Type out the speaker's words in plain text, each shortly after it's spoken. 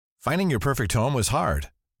Finding your perfect home was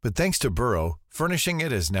hard, but thanks to Burrow, furnishing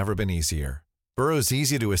it has never been easier. Burrow's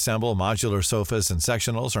easy-to-assemble modular sofas and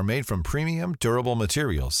sectionals are made from premium, durable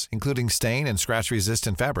materials, including stain and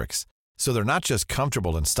scratch-resistant fabrics. So they're not just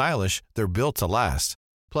comfortable and stylish, they're built to last.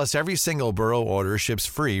 Plus, every single Burrow order ships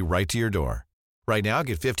free right to your door. Right now,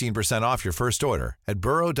 get 15% off your first order at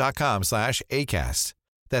burrow.com/ACAST.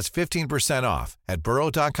 That's 15% off at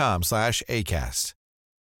burrow.com/ACAST.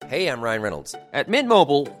 Hey, I'm Ryan Reynolds. At Mint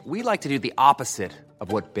Mobile, we like to do the opposite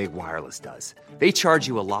of what Big Wireless does. They charge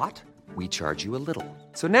you a lot, we charge you a little.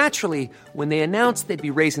 So naturally, when they announced they'd be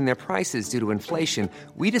raising their prices due to inflation,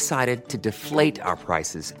 we decided to deflate our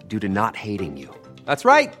prices due to not hating you. That's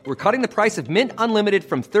right. We're cutting the price of Mint Unlimited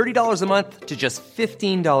from $30 a month to just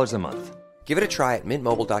 $15 a month. Give it a try at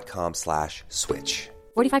mintmobile.com/switch.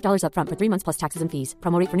 $45 up front for 3 months plus taxes and fees.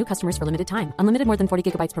 Promo rate for new customers for limited time. Unlimited more than 40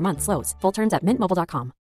 gigabytes per month. Slows full terms at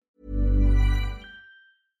mintmobile.com.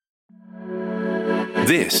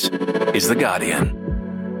 This is The Guardian.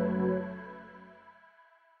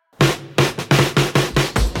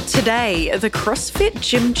 Today, the CrossFit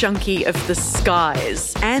gym junkie of the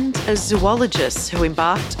skies and a zoologist who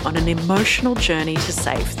embarked on an emotional journey to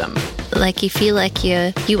save them. Like you feel like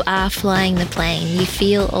you are flying the plane. You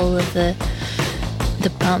feel all of the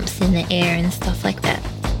bumps in the air and stuff like that.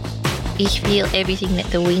 You feel everything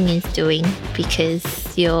that the wing is doing because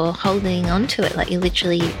you're holding on to it, like you're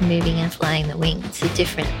literally moving and flying the wing. It's a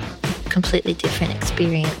completely different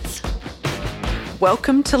experience.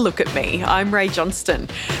 Welcome to Look at Me. I'm Ray Johnston.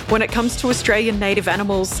 When it comes to Australian native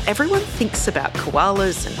animals, everyone thinks about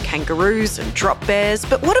koalas and kangaroos and drop bears,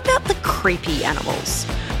 but what about the creepy animals?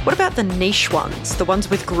 What about the niche ones, the ones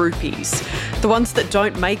with groupies, the ones that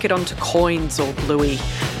don't make it onto Coins or Bluey?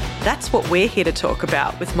 That's what we're here to talk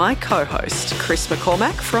about with my co-host, Chris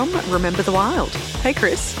McCormack from Remember the Wild. Hey,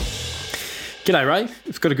 Chris. G'day, Ray.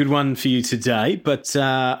 I've got a good one for you today, but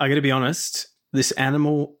I got to be honest, this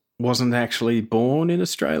animal wasn't actually born in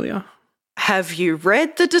Australia. Have you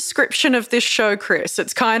read the description of this show, Chris?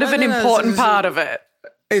 It's kind of an important part of it.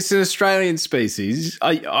 It's an Australian species.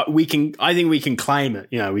 I think we can claim it.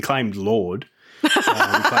 You know, we claimed Lord. We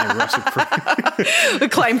claim Russell Crowe. We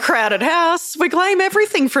claim Crowded House. We claim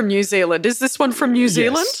everything from New Zealand. Is this one from New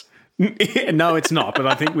Zealand? No, it's not, but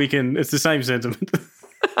I think we can. It's the same sentiment.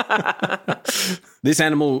 This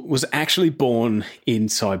animal was actually born in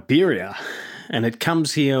Siberia, and it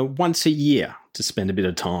comes here once a year to spend a bit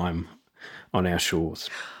of time on our shores.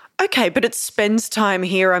 Okay, but it spends time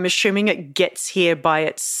here. I'm assuming it gets here by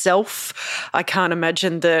itself. I can't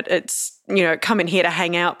imagine that it's, coming here to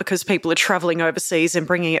hang out because people are travelling overseas and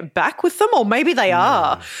bringing it back with them. Or maybe they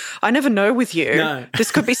are. I never know with you. No.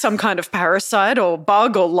 This could be some kind of parasite or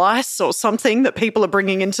bug or lice or something that people are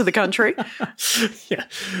bringing into the country. Yeah.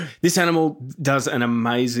 This animal does an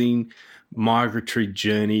amazing migratory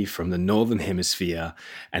journey from the Northern Hemisphere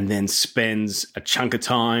and then spends a chunk of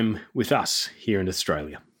time with us here in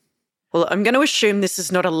Australia. Well, I'm going to assume this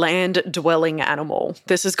is not a land-dwelling animal.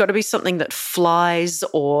 This has got to be something that flies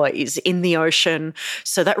or is in the ocean.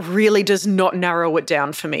 So that really does not narrow it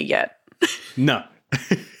down for me yet. No.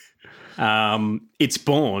 It's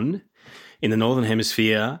born in the Northern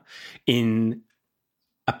Hemisphere in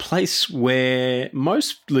a place where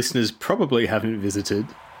most listeners probably haven't visited,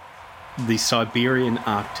 the Siberian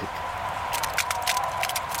Arctic.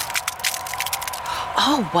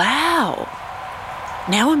 Oh, wow.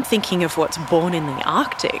 Now I'm thinking of what's born in the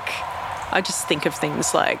Arctic. I just think of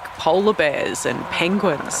things like polar bears and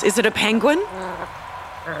penguins. Is it a penguin?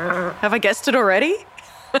 Have I guessed it already?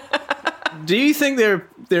 Do you think there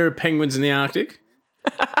are penguins in the Arctic?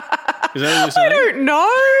 Is that what you're saying? I don't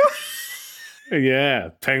know. Yeah,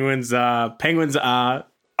 penguins are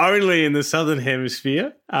only in the Southern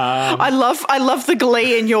Hemisphere. I love the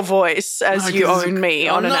glee in your voice as you own me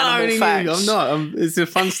on an animal fact. I'm not. It's a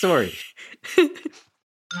fun story.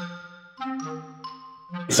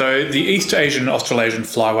 So the East Asian Australasian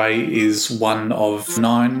Flyway is one of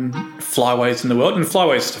 9 flyways in the world, and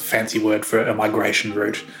flyway is just a fancy word for a migration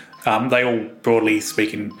route. They all, broadly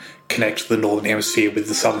speaking, connect the Northern Hemisphere with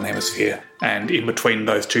the Southern Hemisphere, and in between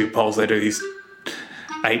those two poles they do these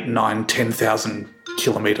 8, 9, 10,000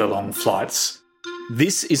 kilometre long flights.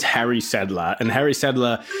 This is Harry Sadler, and Harry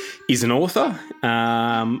Sadler is an author.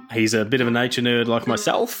 He's a bit of a nature nerd like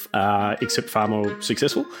myself, except far more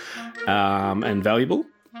successful and valuable.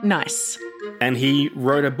 Nice. And he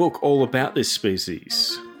wrote a book all about this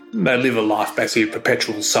species. They live a life basically of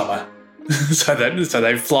perpetual summer. so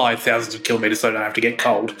they fly thousands of kilometres so they don't have to get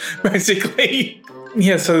cold, basically.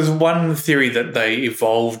 Yeah, so there's one theory that they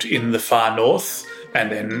evolved in the far north,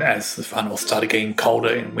 and then as the far north started getting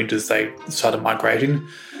colder in winters, they started migrating.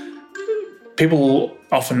 People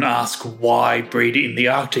often ask why breed in the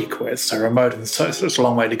Arctic, where it's so remote and such a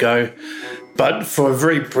long way to go. But for a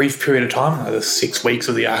very brief period of time, like the 6 weeks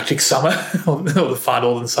of the Arctic summer or the far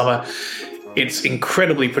northern summer, it's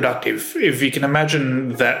incredibly productive. If you can imagine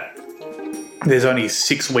that there's only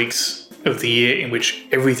 6 weeks of the year in which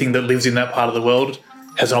everything that lives in that part of the world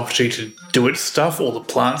has an opportunity to do its stuff. All the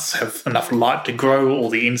plants have enough light to grow,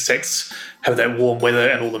 all the insects have that warm weather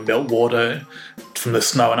and all the meltwater from the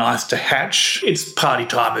snow and ice to hatch. It's party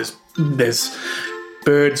time. There's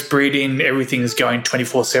birds breeding, everything's going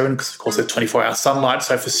 24/7 because, of course, there's 24-hour sunlight.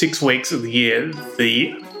 So for 6 weeks of the year,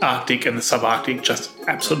 the Arctic and the subarctic just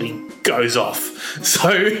absolutely goes off.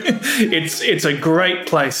 So it's a great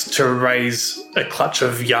place to raise a clutch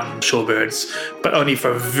of young shorebirds, but only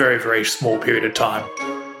for a very, very small period of time.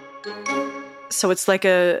 So it's like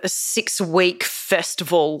a 6-week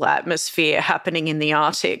festival atmosphere happening in the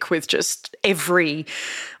Arctic with just every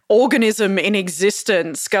organism in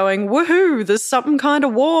existence going, woohoo, there's something kind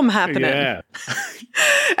of warm happening. Yeah.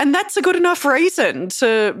 And that's a good enough reason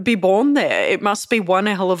to be born there. It must be one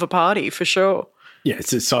hell of a party for sure. Yeah,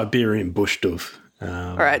 it's a Siberian bush dove.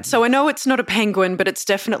 All right, so I know it's not a penguin, but it's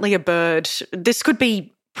definitely a bird. This could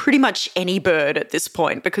be pretty much any bird at this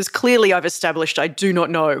point, because clearly I've established I do not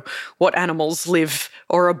know what animals live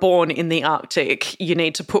or are born in the Arctic. You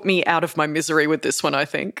need to put me out of my misery with this one, I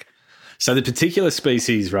think. So the particular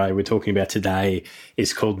species, Ray, we're talking about today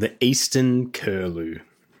is called the eastern curlew.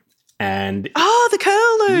 And the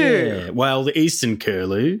curlew! Yeah, well, the eastern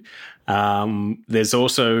curlew. There's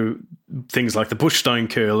also things like the bushstone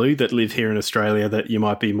curlew that live here in Australia that you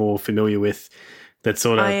might be more familiar with, that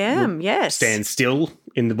sort of stand still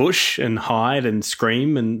in the bush and hide and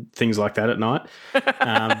scream and things like that at night.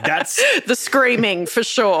 That's the screaming for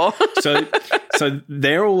sure. So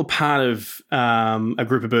they're all a part of a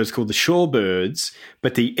group of birds called the shorebirds,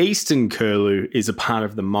 but the eastern curlew is a part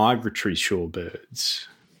of the migratory shorebirds.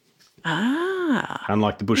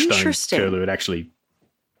 Unlike the bushstone curlew, it actually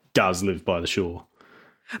does live by the shore.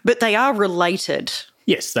 But they are related.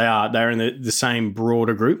 Yes, they are. They're in the same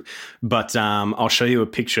broader group, but I'll show you a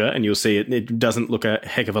picture and you'll see it. It doesn't look a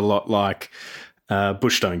heck of a lot like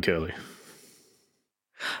bushstone curlew.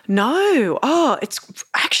 No. Oh, it's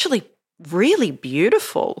actually really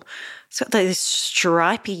beautiful. It's got those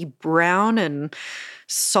stripy brown and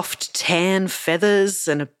soft tan feathers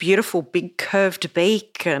and a beautiful big curved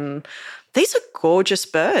beak. And these are gorgeous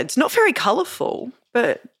birds. Not very colourful,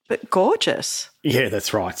 but gorgeous. Yeah,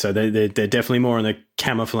 that's right. So they're definitely more on the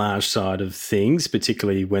camouflage side of things,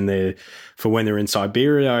 particularly when they're in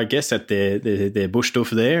Siberia, I guess, at their bush dove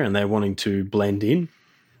there and they're wanting to blend in.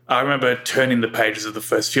 I remember turning the pages of the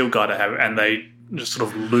first field guide I have, and they just sort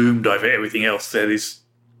of loomed over everything else. They're this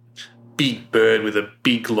big bird with a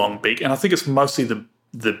big long beak, and I think it's mostly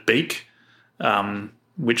the beak,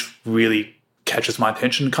 which really catches my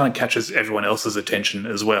attention, kind of catches everyone else's attention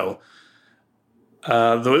as well.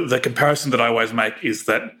 The comparison that I always make is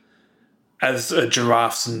that as a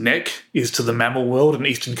giraffe's neck is to the mammal world, an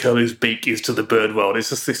eastern curlew's beak is to the bird world. It's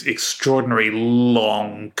just this extraordinary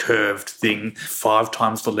long curved thing, 5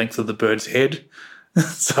 times the length of the bird's head.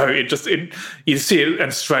 So you see it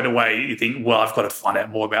and straight away you think, well, I've got to find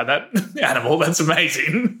out more about that animal. That's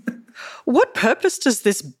amazing. What purpose does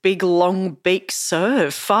this big long beak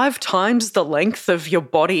serve? 5 times the length of your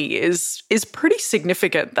body is pretty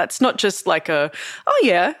significant. That's not just like I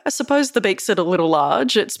suppose the beak's a little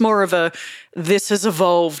large. It's more of this has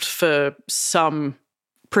evolved for some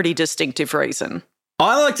pretty distinctive reason.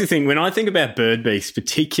 I like to think, when I think about bird beaks,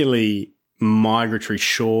 particularly migratory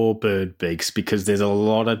shorebird beaks, because there's a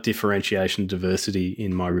lot of differentiation, diversity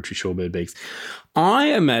in migratory shorebird beaks. I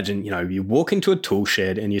imagine, you walk into a tool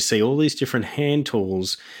shed and you see all these different hand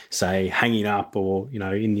tools, say, hanging up or,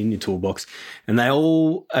 in your toolbox, and they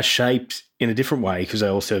all are shaped in a different way because they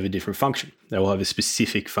all serve a different function. They all have a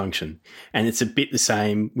specific function. And it's a bit the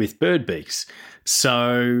same with bird beaks.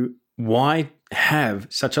 So why have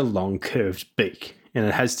such a long curved beak? And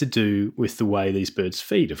it has to do with the way these birds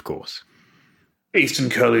feed, of course. Eastern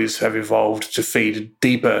curlews have evolved to feed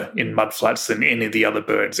deeper in mudflats than any of the other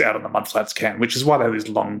birds out on the mudflats can, which is why they have these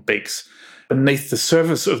long beaks. Beneath the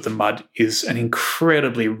surface of the mud is an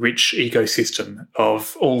incredibly rich ecosystem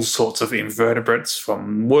of all sorts of invertebrates,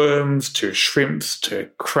 from worms to shrimps to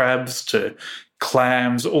crabs to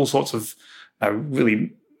clams, all sorts of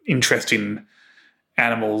really interesting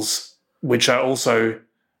animals, which are also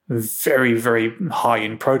very, very high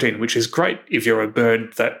in protein, which is great if you're a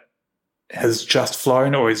bird that has just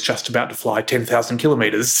flown or is just about to fly 10,000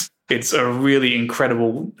 kilometres. It's a really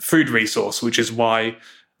incredible food resource, which is why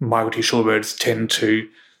migratory shorebirds tend to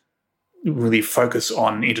really focus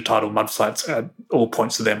on intertidal mudflats at all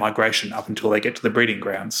points of their migration up until they get to the breeding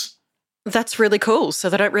grounds. That's really cool. So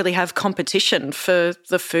they don't really have competition for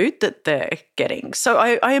the food that they're getting. So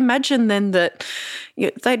I imagine then that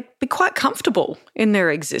they'd be quite comfortable in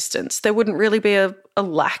their existence. There wouldn't really be a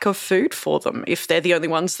lack of food for them if they're the only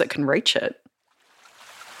ones that can reach it.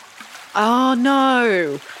 Oh,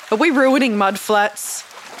 no. Are we ruining mudflats?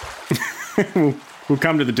 We'll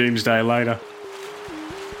come to the doomsday later.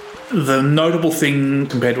 The notable thing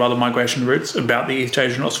compared to other migration routes about the East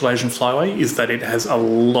Asian Australasian flyway is that it has a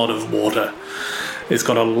lot of water. It's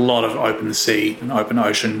got a lot of open sea and open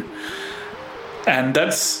ocean. And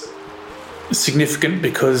that's significant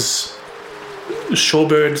because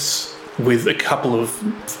shorebirds, with a couple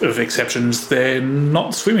of exceptions, they're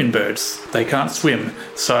not swimming birds. They can't swim.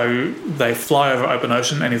 So they fly over open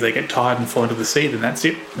ocean, and if they get tired and fall into the sea, then that's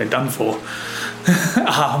it. They're done for.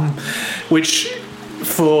 Which,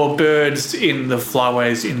 for birds in the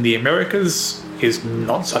flyways in the Americas, is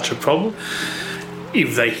not such a problem.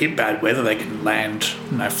 If they hit bad weather, they can land,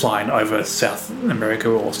 flying over South America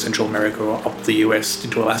or Central America or up the US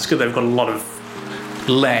into Alaska. They've got a lot of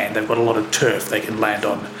land, they've got a lot of turf they can land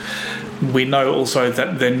on. We know also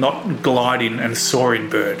that they're not gliding and soaring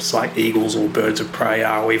birds like eagles or birds of prey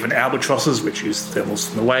are, or even albatrosses, which use thermals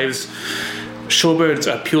from the waves. Shorebirds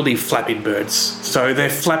are purely flapping birds. So they're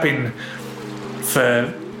flapping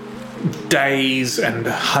for days and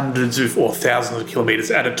hundreds or thousands of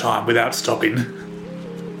kilometres at a time without stopping.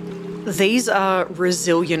 These are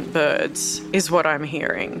resilient birds, is what I'm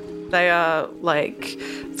hearing. They are like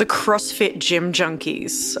the CrossFit gym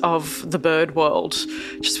junkies of the bird world,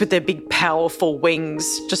 just with their big, powerful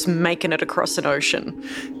wings, just making it across an ocean.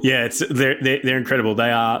 Yeah, they're incredible.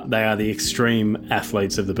 They are the extreme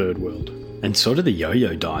athletes of the bird world. And so do the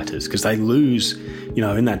yo-yo dieters, because they lose,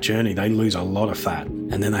 in that journey, they lose a lot of fat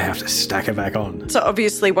and then they have to stack it back on. So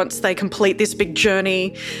obviously once they complete this big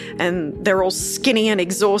journey and they're all skinny and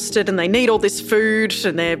exhausted and they need all this food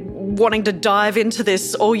and they're wanting to dive into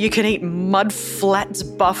this all-you-can-eat mud flats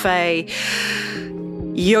buffet,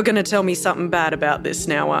 you're going to tell me something bad about this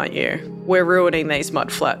now, aren't you? We're ruining these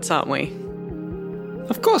mud flats, aren't we?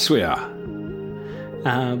 Of course we are.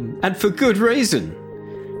 And for good reason.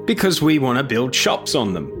 Because we want to build shops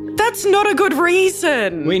on them. That's not a good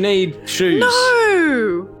reason. We need shoes.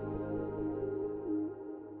 No!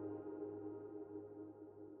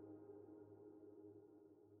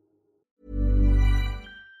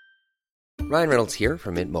 Ryan Reynolds here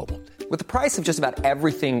from Mint Mobile. With the price of just about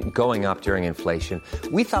everything going up during inflation,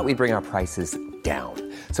 we thought we'd bring our prices down.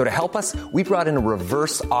 So to help us, we brought in a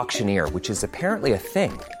reverse auctioneer, which is apparently a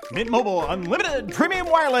thing. Mint Mobile Unlimited Premium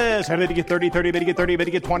Wireless. How to get 30, 30, bit to get 30, bit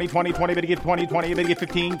to get 20, 20, 20, bit to get 20, 20, bit to get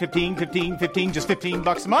 15, 15, 15, 15, just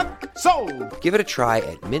 $15 a month? Sold! Give it a try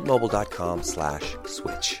at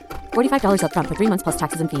mintmobile.com/switch. $45 up front for 3 months plus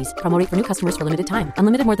taxes and fees. Promo rate for new customers for limited time.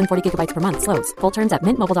 Unlimited more than 40 gigabytes per month. Slows full terms at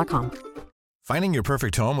mintmobile.com. Finding your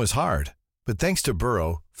perfect home was hard, but thanks to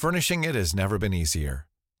Burrow, furnishing it has never been easier.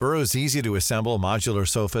 Burrow's easy-to-assemble modular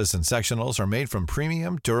sofas and sectionals are made from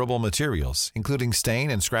premium, durable materials, including stain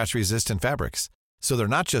and scratch-resistant fabrics. So they're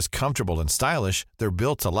not just comfortable and stylish, they're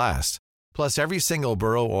built to last. Plus, every single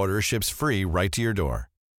Burrow order ships free right to your door.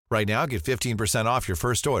 Right now, get 15% off your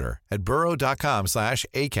first order at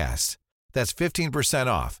burrow.com/ACAST. That's 15%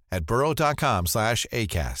 off at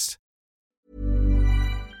burrow.com/ACAST.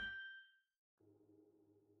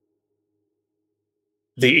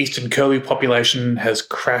 The eastern curlew population has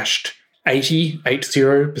crashed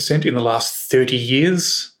 80% in the last 30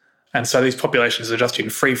 years. And so these populations are just in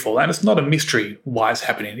freefall. And it's not a mystery why it's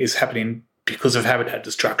happening. It's happening because of habitat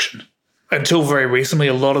destruction. Until very recently,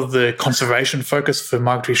 a lot of the conservation focus for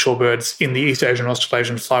migratory shorebirds in the East Asian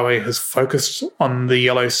Australasian flyway has focused on the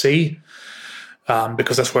Yellow Sea,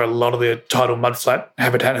 because that's where a lot of the tidal mudflat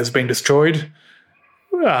habitat has been destroyed.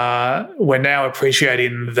 We're now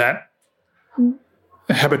appreciating that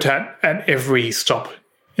habitat at every stop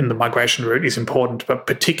in the migration route is important, but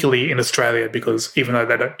particularly in Australia, because even though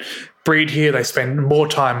they don't breed here, they spend more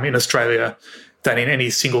time in Australia than in any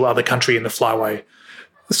single other country in the flyway.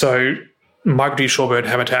 So migratory shorebird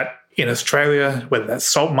habitat in Australia, whether that's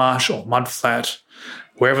salt marsh or mudflat,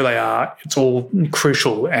 wherever they are, it's all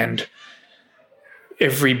crucial, and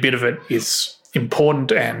every bit of it is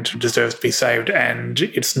important and deserves to be saved. And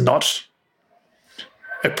it's not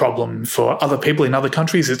a problem for other people in other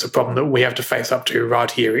countries. It's a problem that we have to face up to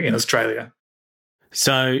right here in Australia.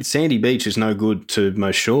 So sandy beach is no good to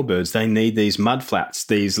most shorebirds. They need these mud flats,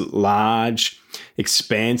 these large,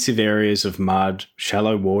 expansive areas of mud,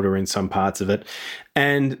 shallow water in some parts of it.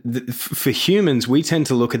 And for humans, we tend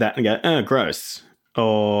to look at that and go, oh, gross.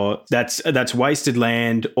 or that's wasted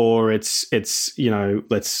land, or it's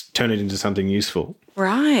let's turn it into something useful.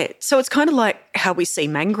 Right. So it's kind of like how we see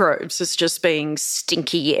mangroves as just being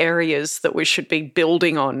stinky areas that we should be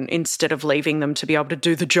building on instead of leaving them to be able to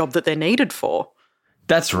do the job that they're needed for.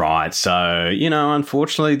 That's right. So,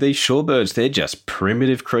 unfortunately, these shorebirds, they're just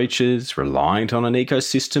primitive creatures reliant on an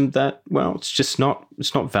ecosystem that, well, it's not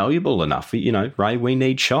valuable enough. Ray, we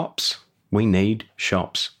need shops. We need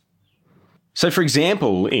shops. So, for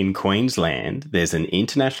example, in Queensland, there's an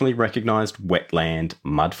internationally recognised wetland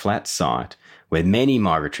mudflat site where many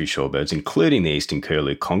migratory shorebirds, including the eastern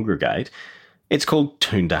curlew, congregate. It's called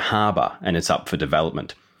Toondah Harbour, and it's up for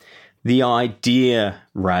development. The idea,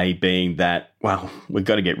 Ray, being that, well, we've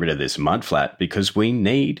got to get rid of this mudflat because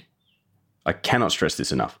I cannot stress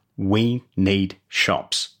this enough, we need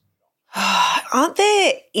shops. Aren't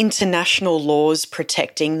there international laws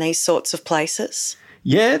protecting these sorts of places?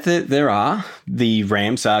 Yeah, there are. The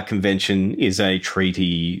Ramsar Convention is a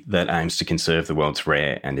treaty that aims to conserve the world's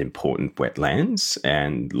rare and important wetlands,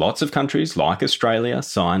 and lots of countries like Australia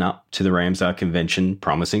sign up to the Ramsar Convention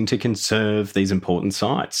promising to conserve these important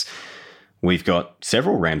sites. We've got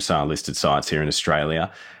several Ramsar listed sites here in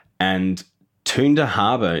Australia, and Toondah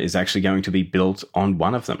Harbour is actually going to be built on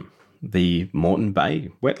one of them, the Moreton Bay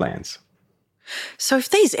wetlands. So if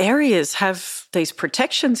these areas have these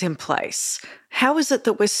protections in place, how is it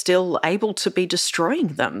that we're still able to be destroying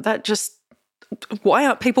them? Why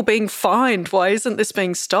aren't people being fined? Why isn't this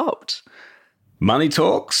being stopped? Money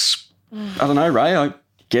talks. I don't know, Ray. I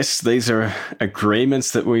guess these are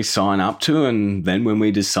agreements that we sign up to, and then when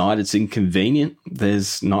we decide it's inconvenient,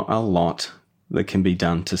 there's not a lot that can be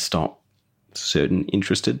done to stop certain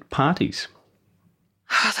interested parties.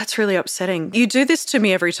 That's really upsetting. You do this to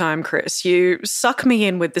me every time, Chris. You suck me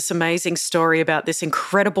in with this amazing story about this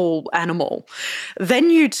incredible animal. Then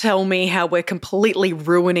you tell me how we're completely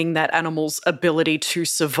ruining that animal's ability to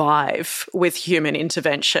survive with human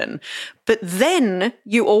intervention. But then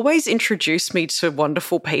you always introduce me to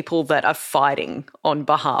wonderful people that are fighting on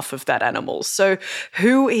behalf of that animal. So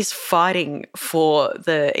who is fighting for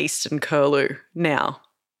the eastern curlew now?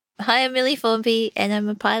 Hi, I'm Millie Formby, and I'm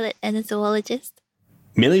a pilot and a zoologist.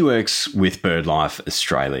 Millie works with BirdLife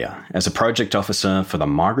Australia as a project officer for the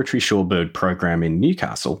Migratory Shorebird Program in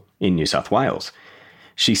Newcastle in New South Wales.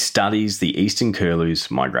 She studies the eastern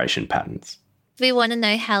curlew's migration patterns. We want to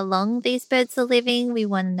know how long these birds are living. We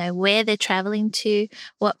want to know where they're travelling to,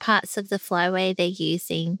 what parts of the flyway they're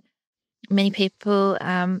using. Many people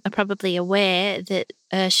are probably aware that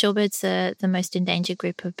shorebirds are the most endangered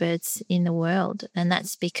group of birds in the world, and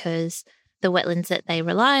that's because the wetlands that they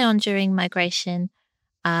rely on during migration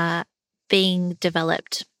are being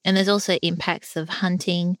developed. And there's also impacts of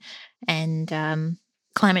hunting and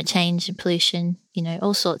climate change and pollution,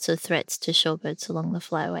 all sorts of threats to shorebirds along the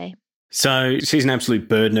flyway. So she's an absolute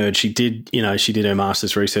bird nerd. She did her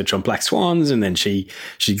master's research on black swans, and then she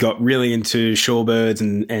got really into shorebirds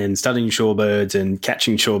and studying shorebirds and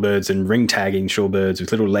catching shorebirds and ring tagging shorebirds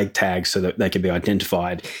with little leg tags so that they could be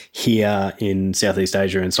identified here in Southeast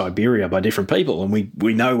Asia and Siberia by different people, and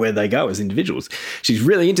we know where they go as individuals. She's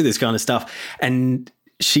really into this kind of stuff, and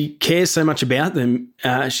she cares so much about them.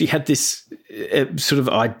 She had this sort of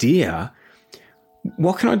idea: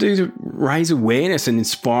 what can I do to raise awareness and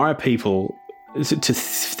inspire people to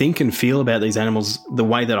think and feel about these animals the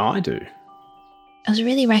way that I do? I was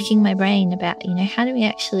really racking my brain about, how do we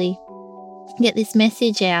actually get this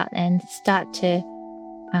message out and start to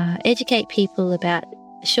educate people about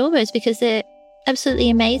shorebirds, because they're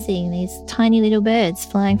absolutely amazing. These tiny little birds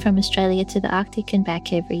flying from Australia to the Arctic and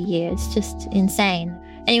back every year. It's just insane.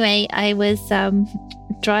 Anyway, I was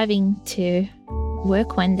driving to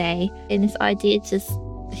work one day, and this idea just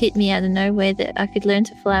hit me out of nowhere that I could learn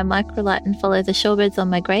to fly a microlight and follow the shorebirds on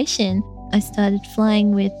migration. I started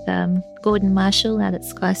flying with Gordon Marshall out at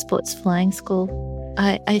Sky Sports Flying School.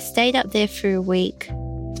 I stayed up there for a week,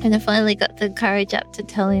 and I finally got the courage up to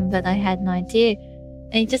tell him that I had an idea.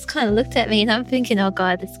 And he just kind of looked at me, and I'm thinking, oh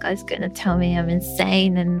God, this guy's going to tell me I'm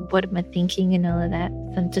insane and what am I thinking and all of that.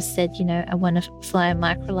 And just said, I want to fly a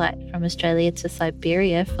microlight from Australia to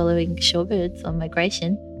Siberia following shorebirds on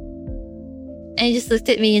migration. And he just looked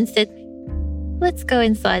at me and said, let's go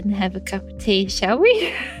inside and have a cup of tea, shall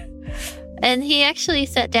we? And he actually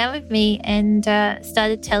sat down with me and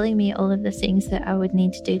started telling me all of the things that I would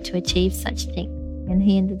need to do to achieve such a thing. And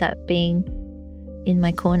he ended up being in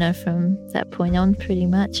my corner from that point on, pretty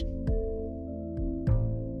much.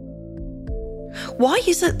 Why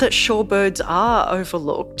is it that shorebirds are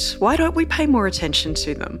overlooked? Why don't we pay more attention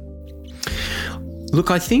to them?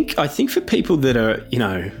 Look, I think for people that are,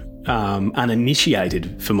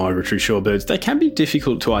 uninitiated for migratory shorebirds, they can be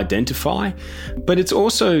difficult to identify. But it's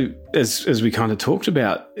also, as we kind of talked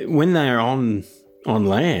about, when they're on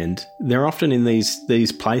land, they're often in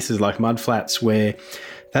these places like mudflats where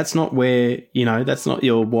that's not where, that's not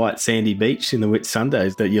your white sandy beach in the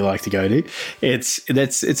Whitsundays that you like to go to. It's a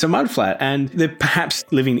mudflat, and they're perhaps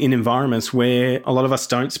living in environments where a lot of us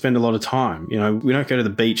don't spend a lot of time. We don't go to the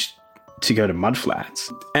beach to go to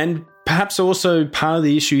mudflats. And perhaps also part of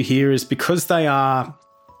the issue here is because they are,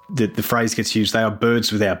 the phrase gets used, they are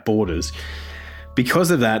birds without borders.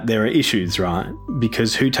 Because of that, there are issues, right?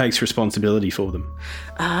 Because who takes responsibility for them?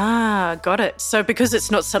 Ah, got it. So because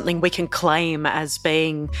it's not something we can claim as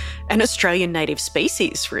being an Australian native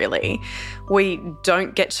species, really, we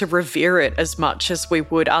don't get to revere it as much as we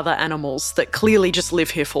would other animals that clearly just live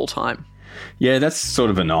here full time. Yeah, that's sort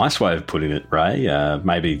of a nice way of putting it, Ray.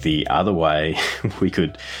 Maybe the other way we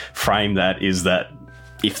could frame that is that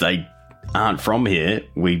if they aren't from here,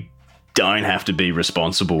 we don't have to be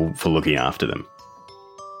responsible for looking after them.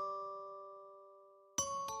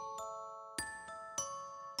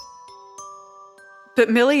 But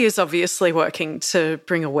Millie is obviously working to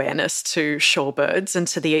bring awareness to shorebirds and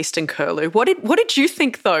to the eastern curlew. What did you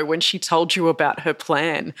think, though, when she told you about her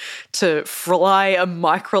plan to fly a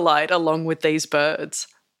microlight along with these birds?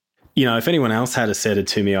 If anyone else had said it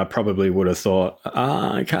to me, I probably would have thought,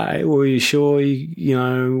 okay, well, are you sure you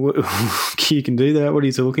can do that? What are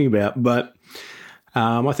you talking about? But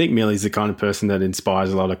I think Millie's the kind of person that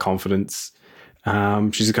inspires a lot of confidence.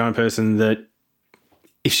 She's the kind of person that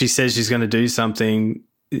if she says she's going to do something,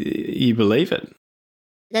 you believe it.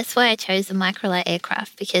 That's why I chose the microlight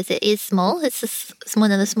aircraft, because it is small. It's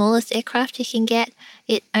one of the smallest aircraft you can get.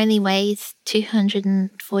 It only weighs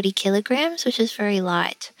 240 kilograms, which is very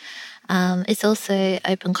light. It's also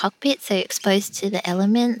open cockpit, so exposed to the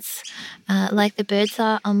elements, like the birds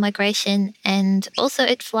are on migration. And also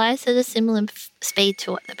it flies at a similar speed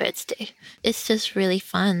to what the birds do. It's just really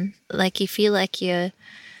fun. Like you feel like you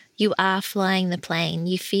are flying the plane.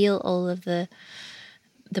 You feel all of the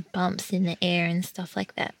bumps in the air and stuff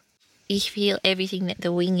like that. You feel everything that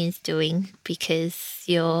the wing is doing because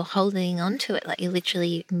you're holding on to it, like you're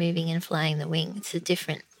literally moving and flying the wing. It's a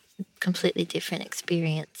completely different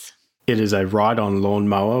experience. It is a ride-on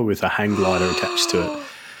lawnmower with a hang glider attached to it.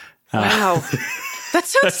 Wow. That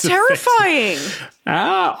sounds terrifying.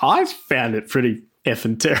 I found it pretty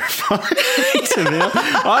effing terrifying to me.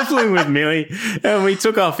 I flew with Millie and we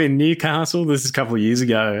took off in Newcastle. This is a couple of years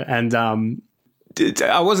ago, and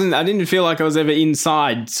I didn't feel like I was ever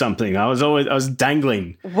inside something. I was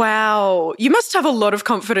dangling. Wow. You must have a lot of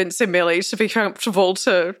confidence in Millie to be comfortable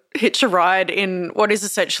to hitch a ride in what is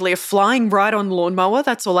essentially a flying ride-on lawnmower.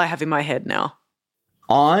 That's all I have in my head now.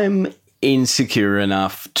 I'm insecure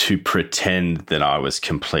enough to pretend that I was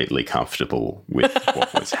completely comfortable with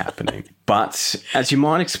what was happening. But as you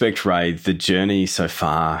might expect, Ray, the journey so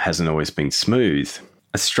far hasn't always been smooth.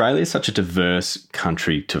 Australia is such a diverse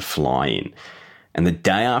country to fly in. And the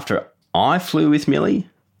day after I flew with Millie,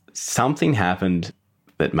 something happened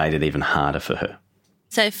that made it even harder for her.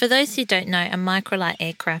 So for those who don't know, a microlight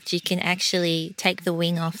aircraft, you can actually take the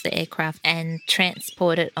wing off the aircraft and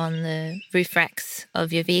transport it on the roof racks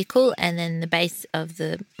of your vehicle, and then the base of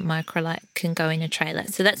the microlight can go in a trailer.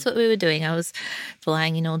 So that's what we were doing. I was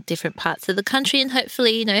flying in all different parts of the country and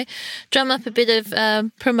hopefully, drum up a bit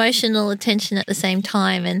of promotional attention at the same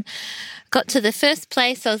time. And got to the first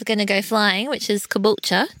place I was going to go flying, which is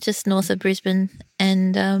Caboolture, just north of Brisbane.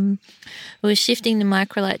 And we were shifting the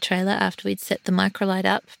microlight trailer after we'd set the microlight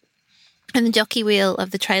up. And the jockey wheel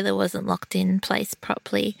of the trailer wasn't locked in place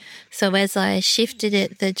properly. So as I shifted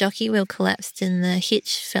it, the jockey wheel collapsed and the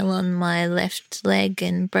hitch fell on my left leg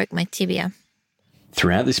and broke my tibia.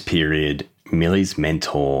 Throughout this period, Millie's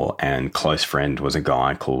mentor and close friend was a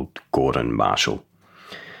guy called Gordon Marshall.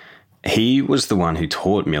 He was the one who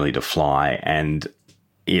taught Millie to fly, and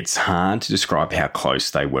it's hard to describe how close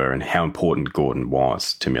they were and how important Gordon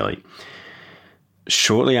was to Millie.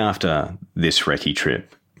 Shortly after this recce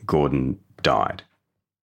trip, Gordon died.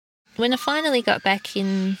 When I finally got back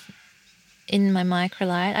in my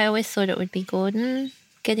microlight, I always thought it would be Gordon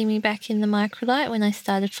getting me back in the microlight when I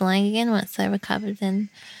started flying again once I recovered. Then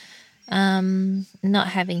not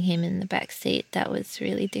having him in the back seat, that was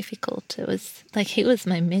really difficult. It was like he was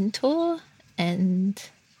my mentor and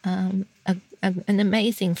an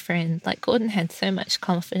amazing friend. Like Gordon had so much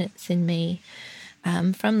confidence in me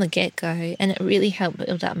from the get-go, and it really helped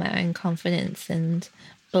build up my own confidence and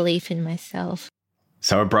belief in myself.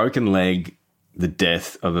 So a broken leg, the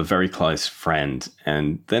death of a very close friend,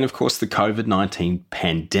 and then, of course, the COVID-19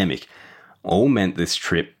 pandemic all meant this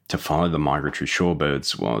trip to follow the migratory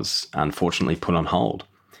shorebirds was unfortunately put on hold.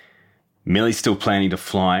 Millie's still planning to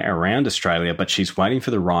fly around Australia, but she's waiting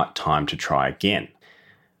for the right time to try again.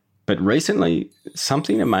 But recently,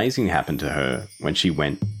 something amazing happened to her when she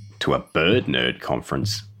went to a bird nerd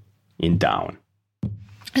conference in Darwin.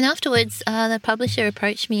 And afterwards, the publisher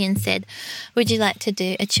approached me and said, would you like to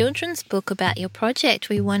do a children's book about your project?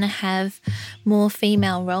 We want to have more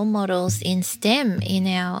female role models in STEM in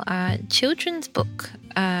our children's book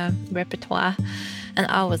repertoire. And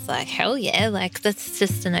I was like, hell yeah, like that's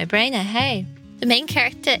just a no-brainer. Hey, the main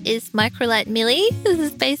character is Microlight Millie. This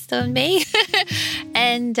is based on me.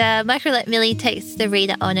 And Microlight Millie takes the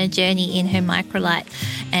reader on a journey in her microlight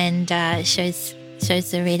and shows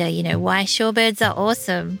the reader, you know, why shorebirds are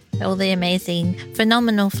awesome. All the amazing,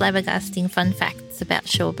 phenomenal, flabbergasting fun facts about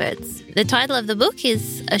shorebirds. The title of the book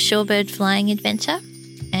is A Shorebird Flying Adventure.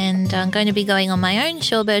 And I'm going to be going on my own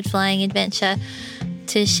shorebird flying adventure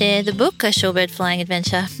to share the book, A Shorebird Flying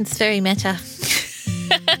Adventure. It's very meta.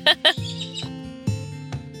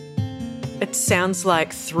 It sounds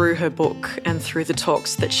like through her book and through the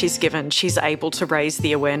talks that she's given, she's able to raise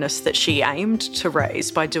the awareness that she aimed to raise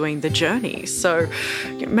by doing the journey. So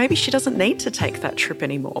maybe she doesn't need to take that trip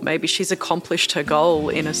anymore. Maybe she's accomplished her goal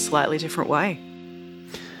in a slightly different way.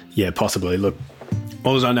 Yeah, possibly. Look,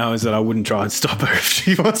 all I know is that I wouldn't try and stop her if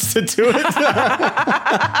she wants to do it.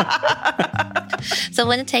 So I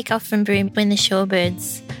want to take off from Broome when the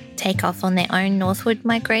shorebirds take off on their own northward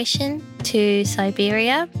migration to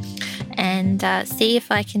Siberia, and see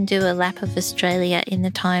if I can do a lap of Australia in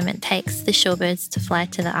the time it takes the shorebirds to fly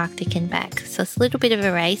to the Arctic and back. So it's a little bit of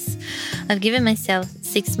a race. I've given myself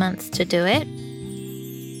 6 months to do it.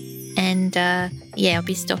 And I'll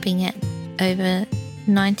be stopping at over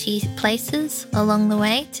 90 places along the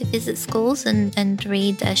way to visit schools and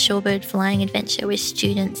read A Shorebird Flying Adventure with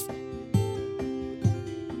students.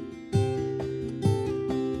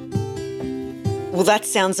 Well, that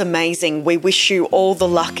sounds amazing. We wish you all the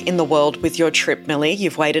luck in the world with your trip, Millie.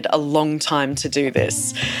 You've waited a long time to do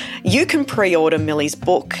this. You can pre-order Millie's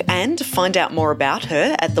book and find out more about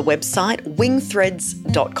her at the website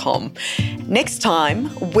wingthreads.com. Next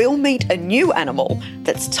time, we'll meet a new animal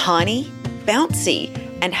that's tiny, bouncy,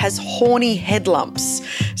 and has horny head lumps.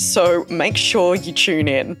 So make sure you tune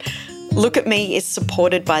in. Look at Me is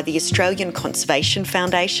supported by the Australian Conservation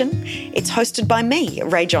Foundation. It's hosted by me,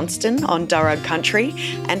 Ray Johnston, on Darug Country,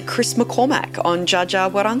 and Chris McCormack on Dja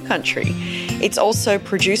Dja Wurrung Country. It's also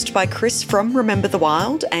produced by Chris from Remember the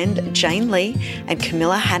Wild and Jane Lee and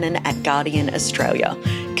Camilla Hannon at Guardian Australia.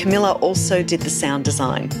 Camilla also did the sound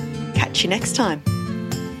design. Catch you next time.